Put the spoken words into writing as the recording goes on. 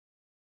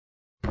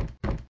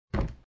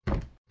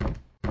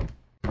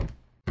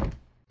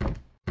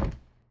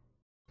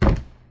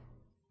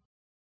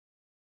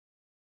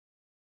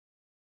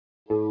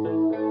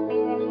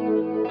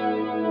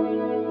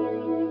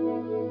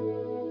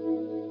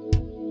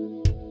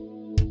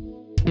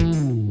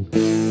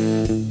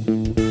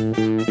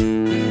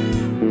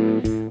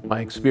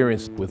My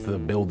experience with the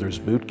Builders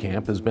Boot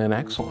Camp has been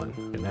excellent.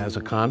 And as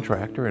a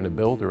contractor and a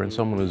builder and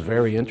someone who's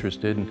very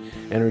interested in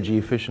energy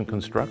efficient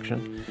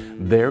construction,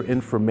 their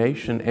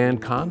information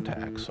and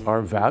contacts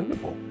are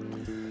valuable.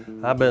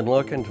 I've been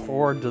looking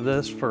forward to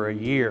this for a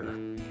year,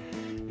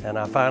 and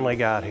I finally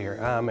got here.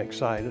 I'm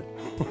excited.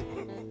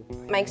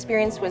 My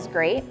experience was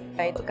great.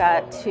 I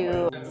got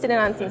to sit in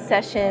on some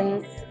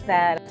sessions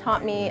that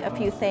taught me a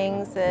few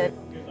things that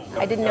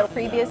I didn't know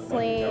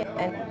previously,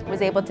 and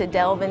was able to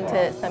delve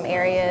into some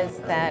areas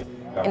that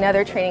in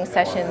other training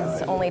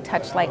sessions only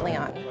touched lightly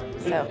on.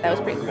 So that was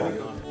pretty cool.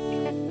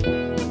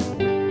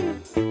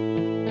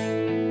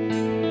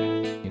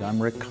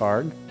 I'm Rick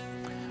Karg,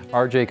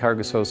 RJ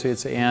Karg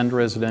Associates and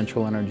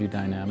Residential Energy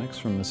Dynamics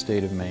from the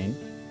state of Maine.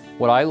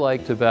 What I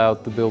liked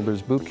about the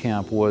Builders Boot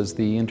Camp was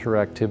the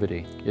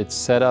interactivity. It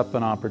set up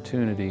an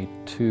opportunity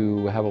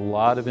to have a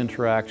lot of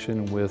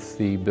interaction with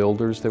the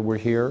builders that were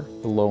here,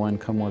 the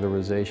low-income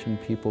weatherization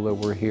people that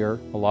were here,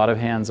 a lot of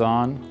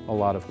hands-on, a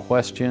lot of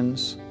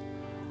questions.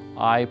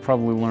 I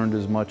probably learned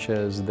as much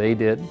as they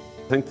did.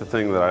 I think the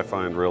thing that I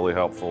find really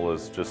helpful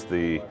is just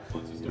the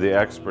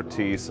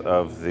expertise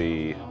of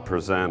the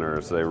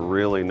presenters. They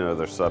really know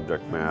their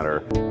subject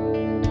matter.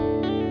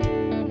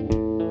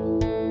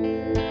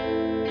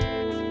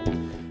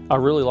 I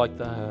really like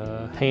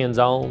the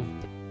hands-on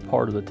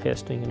part of the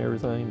testing and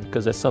everything,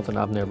 because that's something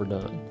I've never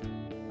done.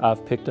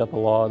 I've picked up a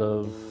lot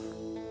of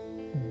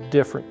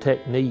different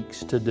techniques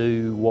to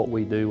do what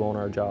we do on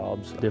our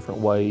jobs, different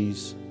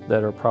ways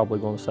that are probably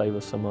going to save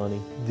us some money.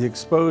 The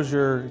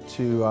exposure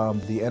to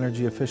the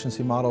energy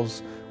efficiency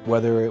models,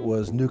 whether it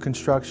was new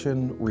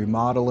construction,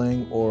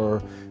 remodeling,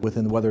 or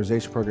within the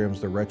weatherization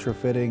programs, the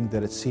retrofitting,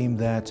 that it seemed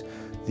that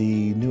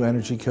the new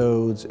energy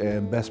codes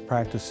and best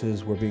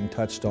practices were being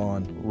touched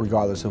on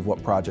regardless of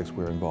what projects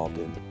we're involved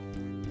in.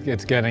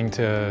 It's getting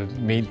to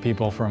meet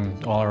people from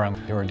all around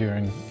who are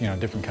doing,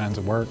 different kinds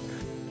of work.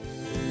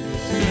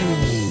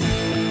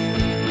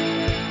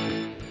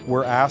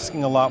 We're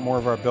asking a lot more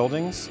of our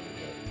buildings,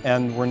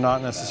 and we're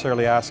not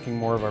necessarily asking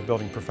more of our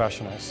building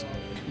professionals.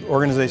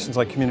 Organizations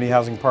like Community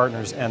Housing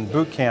Partners and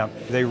Boot Camp,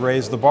 they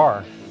raise the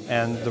bar,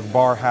 and the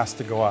bar has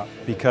to go up,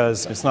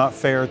 because it's not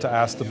fair to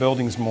ask the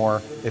buildings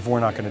more if we're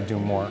not going to do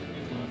more.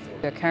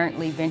 We're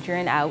currently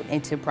venturing out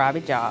into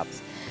private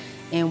jobs,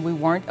 and we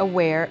weren't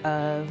aware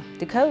of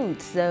the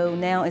codes, so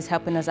now it's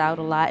helping us out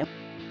a lot.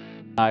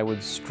 I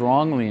would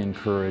strongly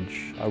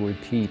encourage a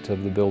repeat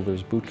of the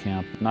Builders Boot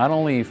Camp, not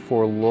only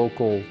for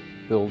local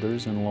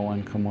builders and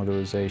low-income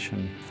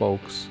weatherization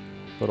folks,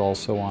 but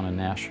also on a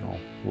national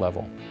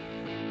level.